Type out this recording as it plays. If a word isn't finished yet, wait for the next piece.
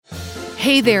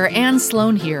Hey there, Anne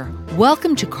Sloan here.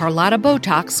 Welcome to Carlotta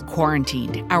Botox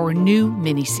Quaranteened, our new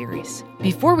mini-series.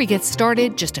 Before we get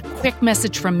started, just a quick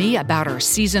message from me about our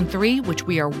Season 3, which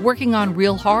we are working on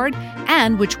real hard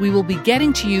and which we will be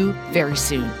getting to you very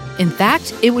soon. In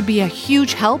fact, it would be a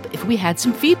huge help if we had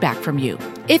some feedback from you.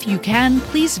 If you can,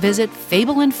 please visit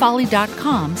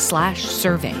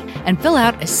fableandfolly.com/survey and fill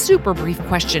out a super brief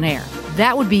questionnaire.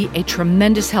 That would be a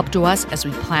tremendous help to us as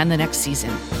we plan the next season.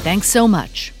 Thanks so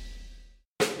much.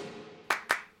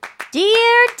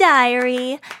 Dear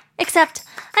Diary, except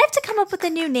I have to come up with a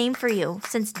new name for you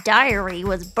since Diary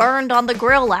was burned on the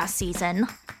grill last season.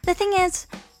 The thing is,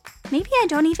 maybe I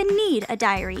don't even need a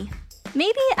diary.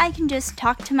 Maybe I can just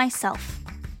talk to myself,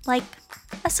 like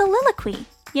a soliloquy,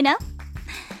 you know?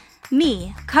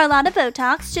 Me, Carlotta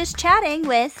Botox, just chatting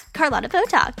with Carlotta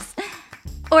Botox.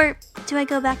 Or do I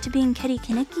go back to being Kitty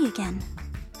Kinnicky again?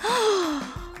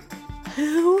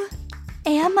 Who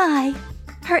am I?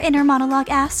 Her inner monologue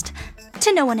asked,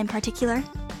 to no one in particular.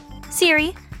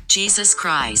 Siri, Jesus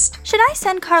Christ. should I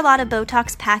send Carlotta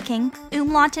Botox packing,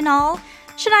 umlaut and all?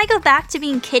 Should I go back to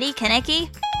being Kitty Kinnicky?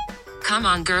 Come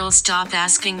on, girl, stop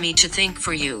asking me to think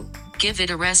for you. Give it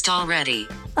a rest already.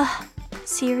 Ugh,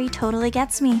 Siri totally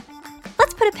gets me.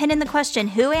 Let's put a pin in the question,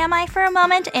 who am I, for a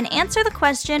moment, and answer the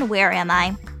question, where am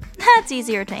I? That's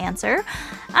easier to answer.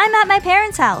 I'm at my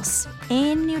parents' house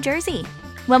in New Jersey.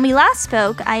 When we last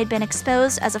spoke, I had been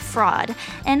exposed as a fraud,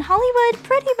 and Hollywood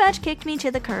pretty much kicked me to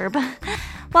the curb.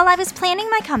 While I was planning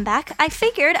my comeback, I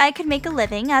figured I could make a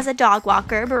living as a dog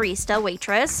walker, barista,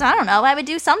 waitress. I don't know, I would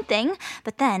do something.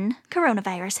 But then,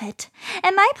 coronavirus hit,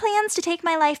 and my plans to take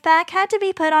my life back had to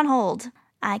be put on hold.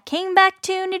 I came back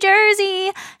to New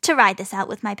Jersey to ride this out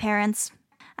with my parents.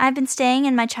 I've been staying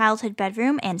in my childhood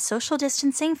bedroom and social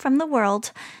distancing from the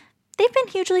world. They've been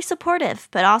hugely supportive,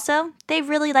 but also, they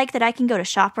really like that I can go to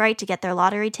ShopRite to get their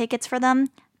lottery tickets for them.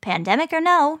 Pandemic or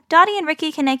no, Dottie and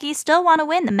Ricky Kinnicky still want to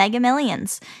win the Mega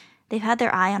Millions. They've had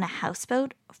their eye on a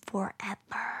houseboat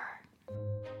forever.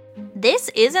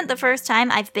 This isn't the first time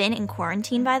I've been in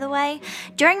quarantine, by the way.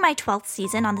 During my 12th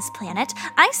season on this planet,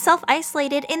 I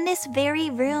self-isolated in this very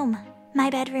room,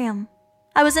 my bedroom.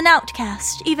 I was an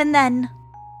outcast, even then.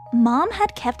 Mom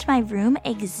had kept my room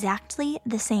exactly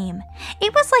the same.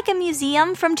 It was like a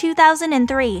museum from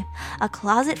 2003. A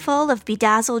closet full of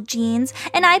bedazzled jeans,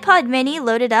 an iPod mini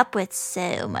loaded up with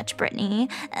so much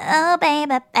Britney. Oh,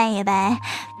 baby, baby.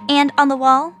 And on the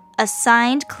wall, a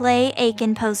signed Clay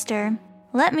Aiken poster.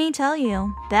 Let me tell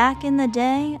you, back in the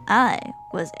day, I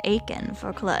was aching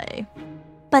for Clay.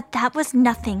 But that was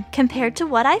nothing compared to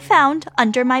what I found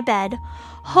under my bed.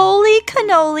 Holy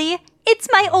cannoli, it's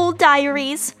my old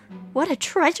diaries. What a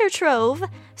treasure trove!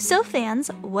 So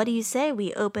fans, what do you say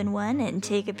we open one and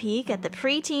take a peek at the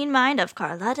preteen mind of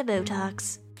Carlotta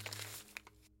Botox?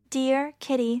 Dear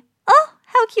Kitty. Oh,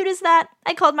 how cute is that?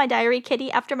 I called my diary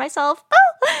Kitty after myself.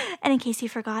 Oh! And in case you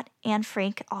forgot, Anne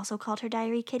Frank also called her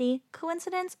diary Kitty.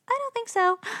 Coincidence? I don't think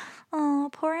so. Oh,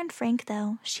 poor Anne Frank,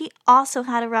 though. She also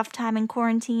had a rough time in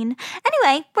quarantine.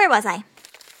 Anyway, where was I?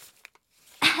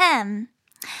 Ahem.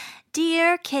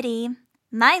 Dear Kitty,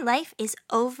 my life is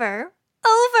over.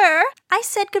 Over! I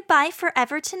said goodbye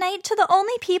forever tonight to the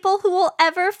only people who will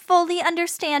ever fully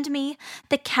understand me.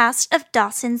 The cast of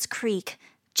Dawson's Creek.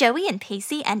 Joey and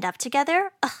Pacey end up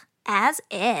together? Ugh, as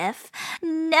if.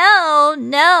 No,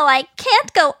 I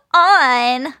can't go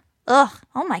on. Ugh,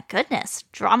 oh my goodness.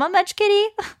 Drama much, Kitty?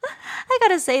 I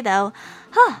gotta say though,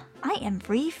 I am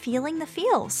re-feeling the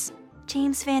feels.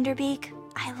 James Vanderbeek,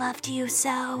 I loved you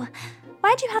so.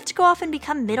 Why'd you have to go off and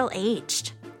become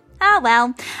middle-aged? Ah,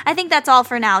 well, I think that's all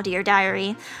for now, dear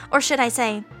diary. Or should I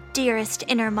say, dearest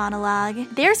inner monologue.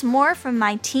 There's more from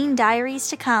my teen diaries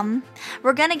to come.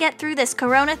 We're gonna get through this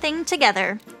corona thing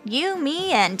together. You,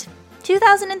 me, and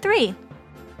 2003.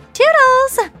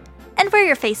 Toodles! And wear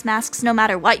your face masks no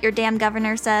matter what your damn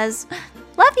governor says.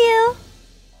 Love you!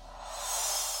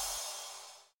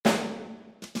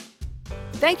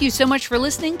 Thank you so much for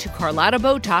listening to Carlotta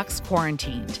Botox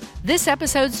Quarantined. This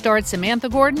episode starred Samantha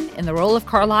Gordon in the role of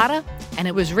Carlotta, and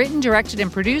it was written, directed,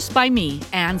 and produced by me,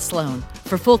 Anne Sloan.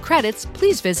 For full credits,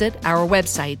 please visit our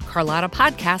website,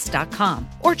 carlottapodcast.com,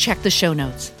 or check the show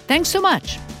notes. Thanks so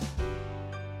much.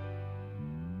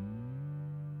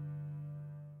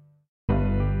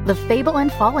 The Fable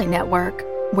and Folly Network,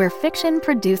 where fiction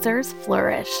producers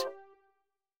flourish.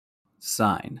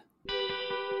 Sine.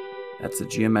 That's a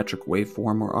geometric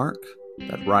waveform or arc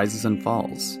that rises and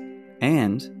falls.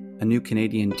 And a new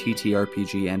Canadian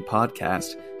TTRPG and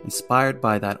podcast inspired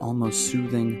by that almost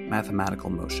soothing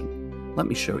mathematical motion. Let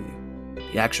me show you.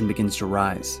 The action begins to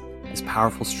rise as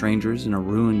powerful strangers in a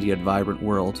ruined yet vibrant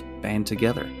world band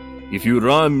together. If you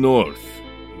run north,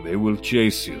 they will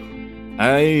chase you.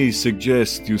 I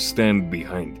suggest you stand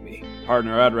behind me.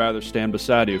 Partner, I'd rather stand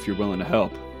beside you if you're willing to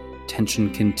help. Tension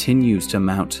continues to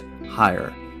mount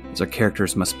higher as our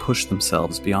characters must push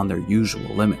themselves beyond their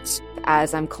usual limits.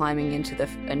 As I'm climbing into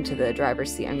the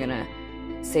driver's seat, I'm gonna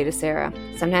say to Sarah,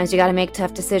 sometimes you gotta make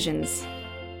tough decisions.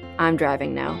 I'm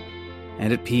driving now.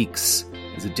 And it peaks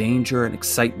as the danger and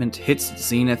excitement hits its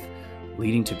zenith,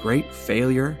 leading to great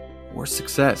failure or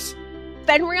success.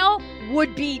 Fenrir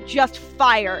would be just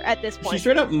fire at this point. She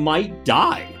straight up might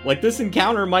die. Like, this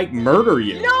encounter might murder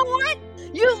you. You know what?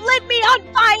 You lit me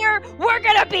on fire! We're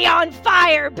gonna be on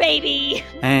fire, baby!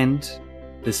 And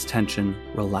this tension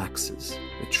relaxes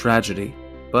with tragedy,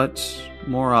 but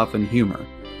more often humor,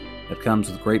 that comes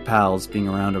with great pals being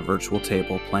around a virtual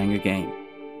table playing a game.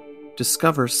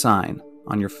 Discover Sign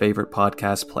on your favorite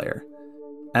podcast player.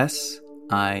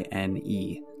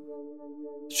 SINE.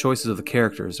 Choices of the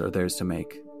characters are theirs to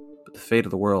make, but the fate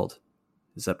of the world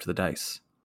is up to the dice.